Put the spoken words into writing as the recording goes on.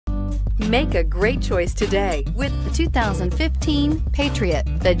Make a great choice today with the 2015 Patriot.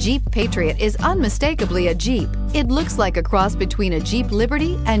 The Jeep Patriot is unmistakably a Jeep. It looks like a cross between a Jeep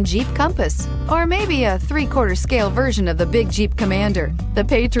Liberty and Jeep Compass, or maybe a 3/4 scale version of the big Jeep Commander. The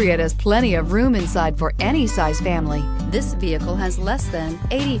Patriot has plenty of room inside for any size family. This vehicle has less than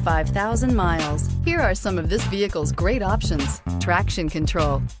 85,000 miles. Here are some of this vehicle's great options: traction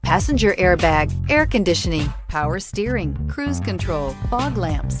control, passenger airbag, air conditioning, power steering, cruise control, fog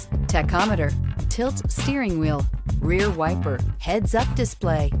lamps, tachometer, tilt steering wheel, rear wiper, heads-up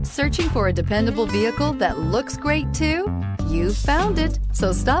display. Searching for a dependable vehicle that looks great too? You found it,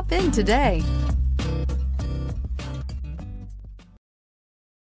 so stop in today.